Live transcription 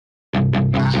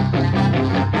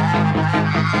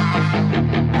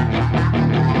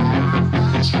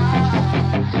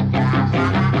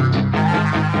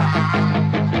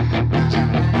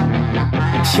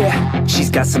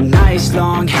She's got some nice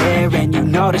long hair, and you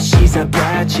know that she's a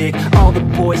bad chick. All the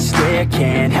boys stare,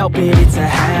 can't help it, it's a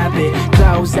habit.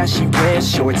 Clothes that she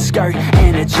wears, short skirt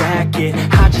and a jacket.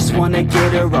 I just wanna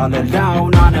get her all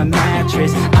alone on a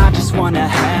mattress. I just wanna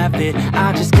have it,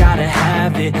 I just gotta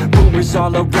have it. Rumors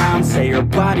all around say her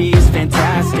body is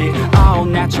fantastic. All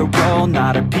natural,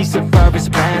 not a piece of fur is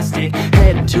plastic.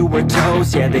 Head to her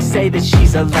toes, yeah, they say that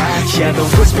she's a latch. Yeah, the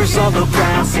whispers all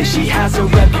around say she has a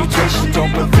reputation.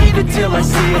 Don't believe it till I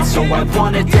see it, so I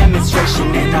want a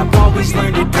demonstration. And I've always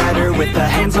learned it better with a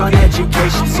hands-on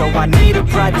education. So I need a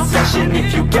private session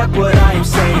if you get what I am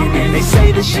saying. And they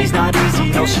say that she's not easy,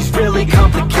 no, she's really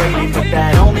complicated. But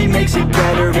that only makes it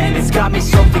better, and it's got me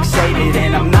so fixated.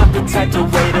 And I'm not the type to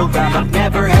wait around, I've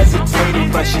never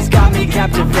hesitated. But she's got me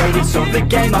captivated, so the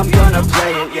game, I'm gonna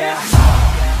play it, yeah.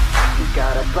 She's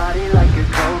got a body like a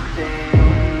coke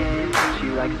thing. She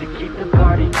likes to keep the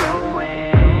party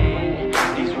going.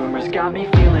 These rumors got me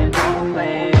feeling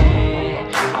lonely.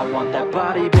 I want that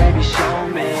body, baby, show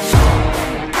me.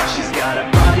 She's got a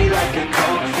body like a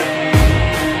coke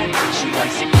thing. She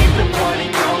likes to keep the party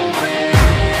going.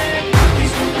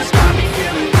 These rumors got me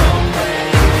feeling lonely.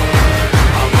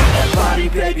 I want that body,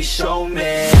 baby, show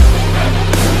me.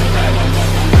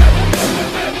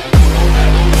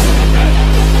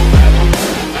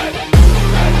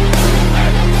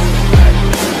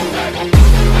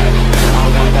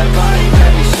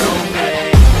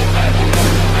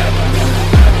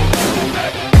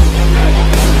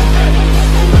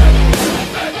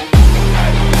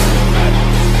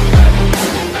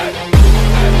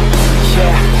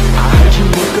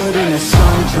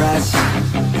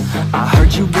 I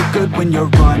heard you look good when you're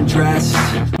undressed.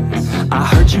 I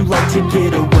heard you like to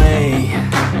get away.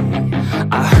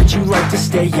 I heard you like to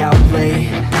stay out late.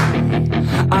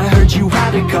 I heard you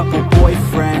had a couple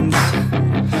boyfriends.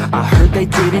 I heard they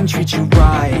didn't treat you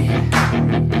right.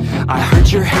 I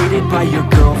heard you're hated by your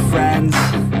girlfriends,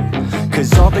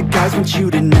 'cause all the guys want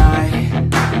you tonight.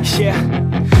 Yeah,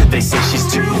 they say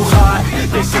she's too hot,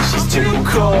 they say she's too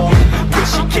cold. Where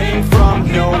she came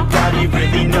from, nobody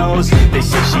really knows. They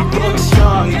say she looks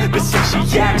young, but say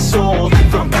she acts old.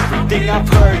 From everything I've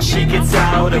heard, she gets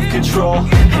out of control.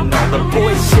 And all the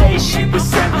boys say she was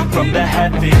sent from the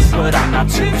heavens, but I'm not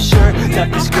too sure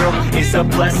that this girl is a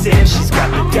blessing. She's got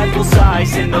the devil's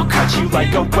eyes, and they'll cut you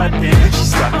like a weapon. She's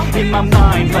stuck in my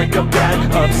mind like a bad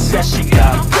obsession.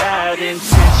 Got bad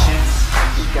intentions.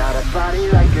 She's got a body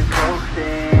like a coke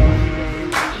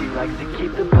thing. She likes to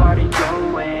keep the party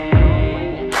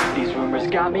going. These rumors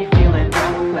got me feeling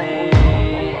lonely.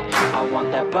 I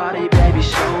want that body, baby,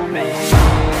 show me.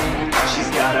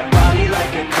 She's got a body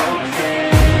like a coke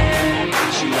thing.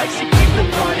 She likes to keep the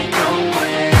party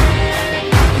going.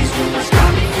 These rumors got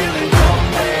me feeling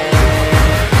lonely.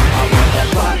 I want that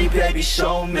body, baby,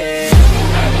 show me.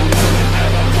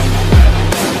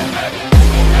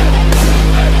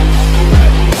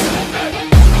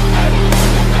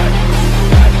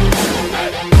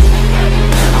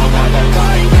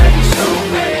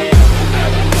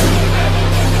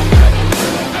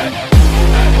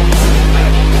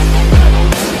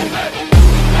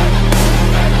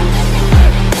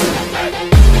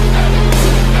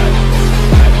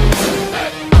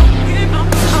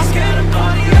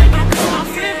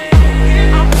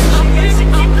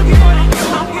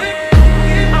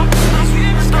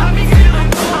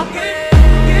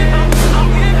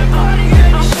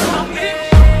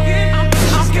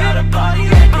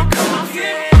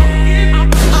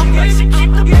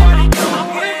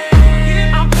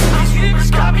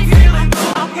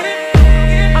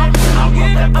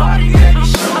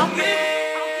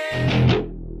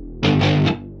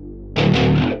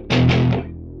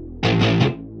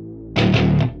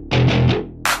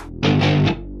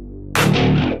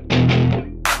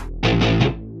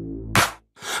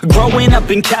 Growing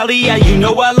up in Cali, yeah, you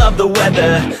know I love the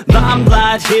weather.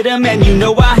 Limelight hit 'em, and you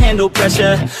know I handle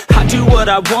pressure. I do what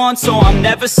I want, so I'm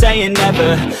never saying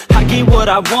never. I get what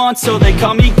I want, so they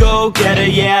call me go-getter.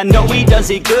 Yeah, I know he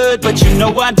does it good, but you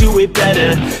know I do it better.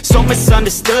 So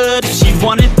misunderstood, if she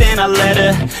wanted, then I let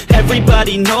her.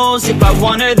 Everybody knows if I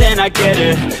want her, then I get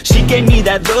her. She gave me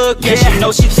that look, yeah, she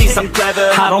knows she thinks I'm clever.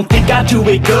 I don't think I do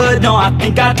it good, no, I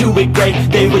think I do it great.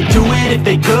 They would do it if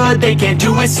they could, they can't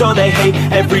do it, so they hate.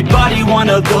 Everybody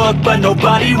wanna look, but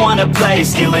nobody wanna play.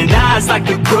 Stealing eyes like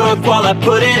a crook while I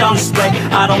put it on display.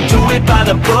 I don't do it by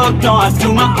the book, no, I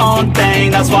do my own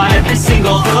thing. That's why every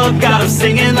single hook got them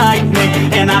singing like me.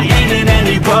 And I ain't in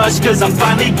any rush, 'cause I'm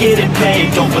finally getting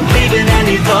paid. Don't believe in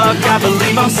any luck, I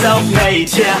believe I'm self-made,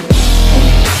 yeah.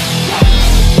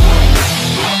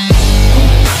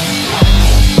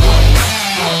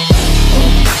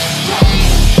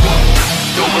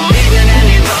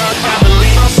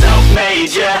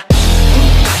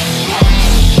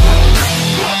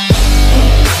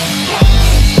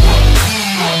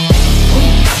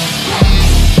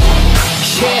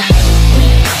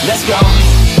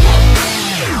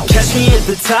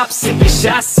 top, sipping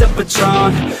shots of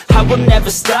Patron. I will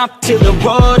never stop till the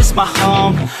road is my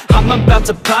home. I'm about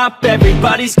to pop,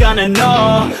 everybody's gonna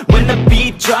know. When the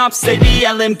beat drops, they be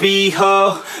yelling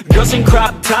B-ho. Girls in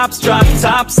crop tops, drop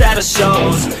tops at our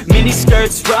shows. Mini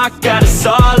skirts rock, got us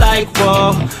all like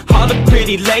whoa. All the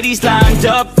pretty ladies lined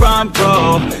up front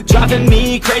row, driving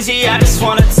me crazy, I just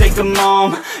wanna take them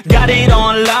home. Got it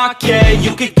on lock, yeah,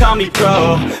 you could call me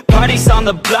pro. Parties on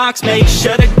the blocks, make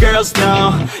sure the girls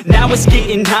know. Now it's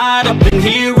getting hot up in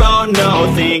here, oh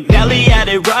no. Think Nelly had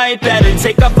it right, better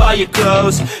take off all your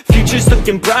clothes. Future's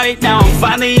looking bright, now I'm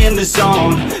finally in the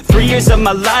zone. 3 years of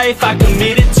my life, I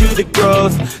committed to the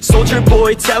growth. Soldier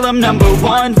boy, tell them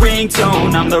 #1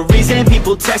 ringtone. I'm the reason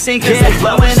people texting, cause they're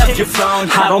blowing up your phone.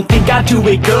 I don't think I do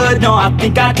it good, no, I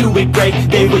think I do it great.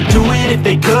 They would do it if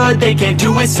they could, they can't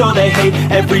do it so they hate.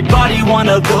 Everybody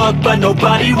wanna look, but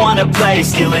nobody wanna play.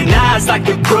 Stealing eyes like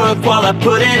a crook while I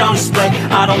put it on display.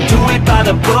 I don't do it by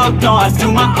the book, no, I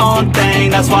do my own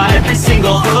thing. That's why every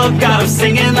single hook got them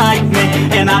singing like me.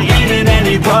 And I ain't in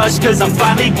any rush, cause I'm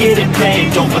finally getting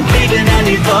paid. Don't believe in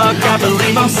any luck, I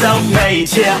believe I'm self-made,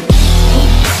 yeah.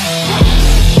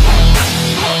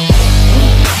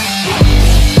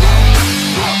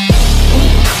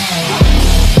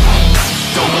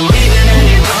 Don't believe in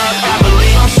any luck, I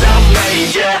believe I'm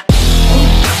self-made, yeah.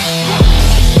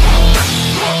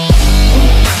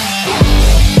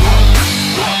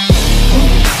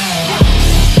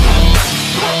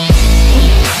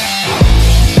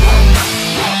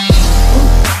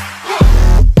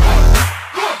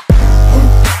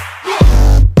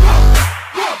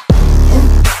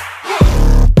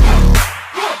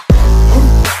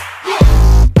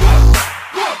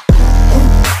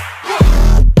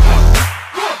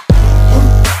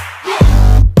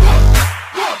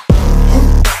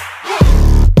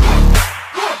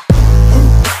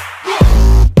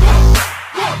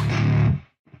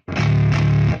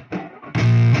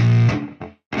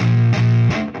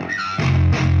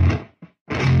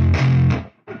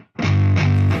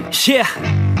 Yeah,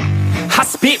 I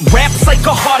spit raps like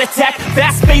a heart attack,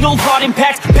 fast fatal heart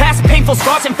impacts, past painful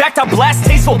scars. In fact, I blast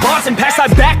tasteful bars and packs. I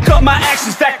back up my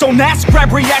actions, fact don't ask,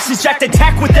 grab reactions, jacked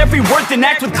attack with every word, then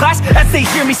act with class as they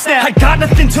hear me snap. I got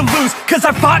nothing to lose, cause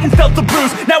I fought and felt the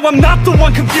bruise. Now I'm not the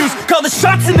one confused, call the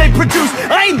shots and they produce.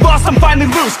 I ain't lost, I'm finally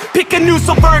loose, pick a new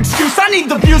silver excuse. I need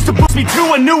the views to boost me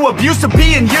to a new abuse of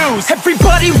being used.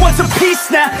 Everybody wants a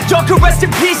piece now, y'all can rest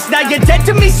in peace now. You're dead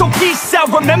to me, so peace out,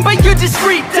 remember you're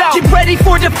discreet out. Get ready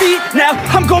for defeat now,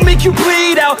 I'm gonna make you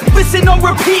bleed out. Listen on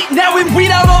repeat now and weed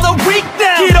out all the weak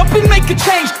now. Get up and make a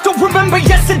change, don't remember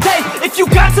yesterday. If you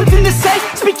got something to say,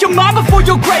 speak your mind before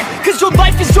your grave. Cause your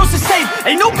life is yours to save,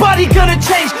 ain't nobody gonna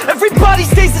change. Everybody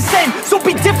stays the same, so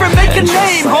be different, make a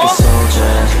name, like huh? A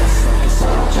soldier,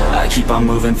 I keep on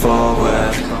moving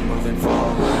forward,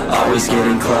 always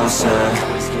getting closer.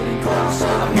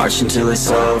 I march until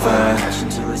it's over,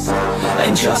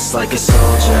 and just like a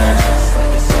soldier,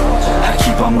 I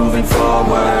keep on moving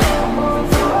forward,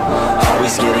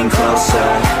 always getting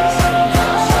closer.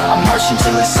 I march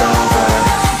until it's over.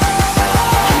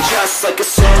 And just like a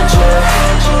soldier,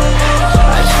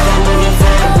 I keep on moving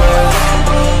forward,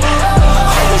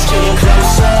 always getting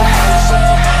closer.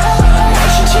 I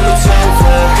march until it's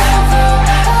over.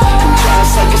 And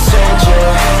just like a soldier,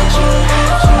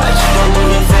 I keep on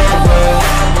moving forward,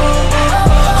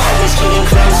 always getting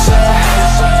closer.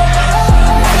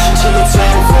 I march until it's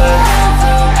over.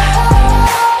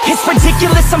 It's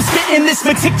ridiculous, I'm spitting this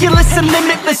meticulous and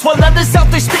limitless, while others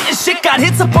out there spitting shit got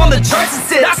hits up on the charts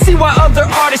instead. I see why other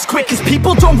artists quit, cause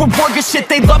people don't reward good shit.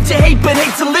 They love to hate but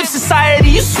hate to live. Society,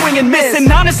 you swing and miss.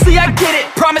 And honestly, I get it,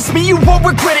 promise me you won't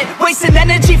regret it. Wasting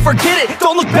energy, forget it,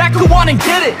 don't look back, go on and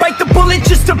get it. Bite the bullet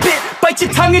just a bit, bite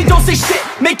your tongue and don't say shit.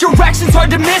 Make your actions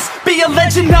hard to miss, be a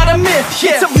legend, not a myth,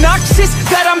 yeah. It's obnoxious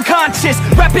that I'm conscious,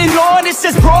 rapping honest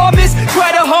as promise.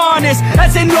 Try to harness,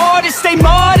 as an artist, stay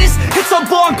modest. It's a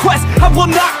long quest, I will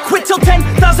not quit till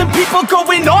 10,000 people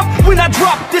going off when I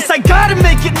drop this. I gotta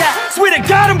make it now, swear to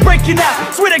God I'm breaking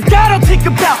out. Swear to God I'll take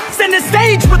a bow, stand the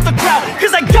stage with the crowd,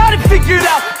 cause I got it figured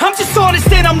out. I'm just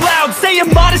honest and I'm loud, saying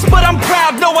modest but I'm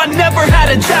proud. No, I never had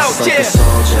a doubt, just like a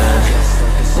soldier,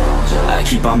 I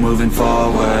keep on moving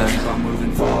forward,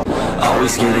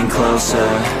 always getting closer.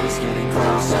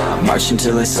 I march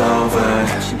until it's over.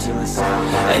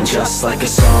 And just like a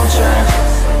soldier,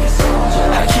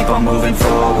 I keep on moving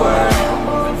forward,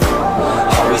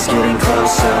 always getting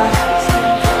closer.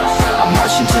 I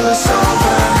march until it's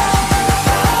over.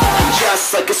 And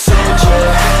just like a soldier,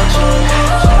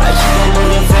 I keep on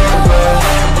moving forward,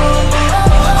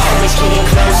 always getting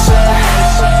closer.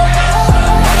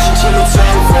 I march until it's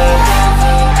over.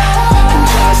 And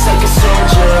just like a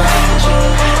soldier,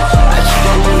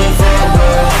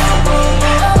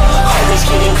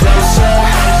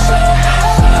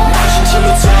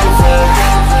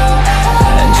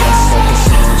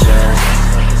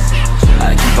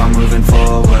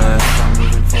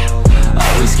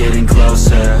 getting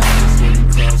closer.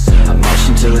 I'm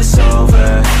marching till it's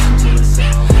over.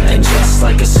 And just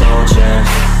like a soldier,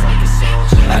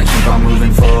 I keep on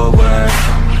moving forward.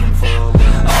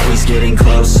 Always getting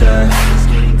closer.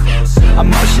 I'm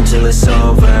marching till it's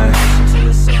over.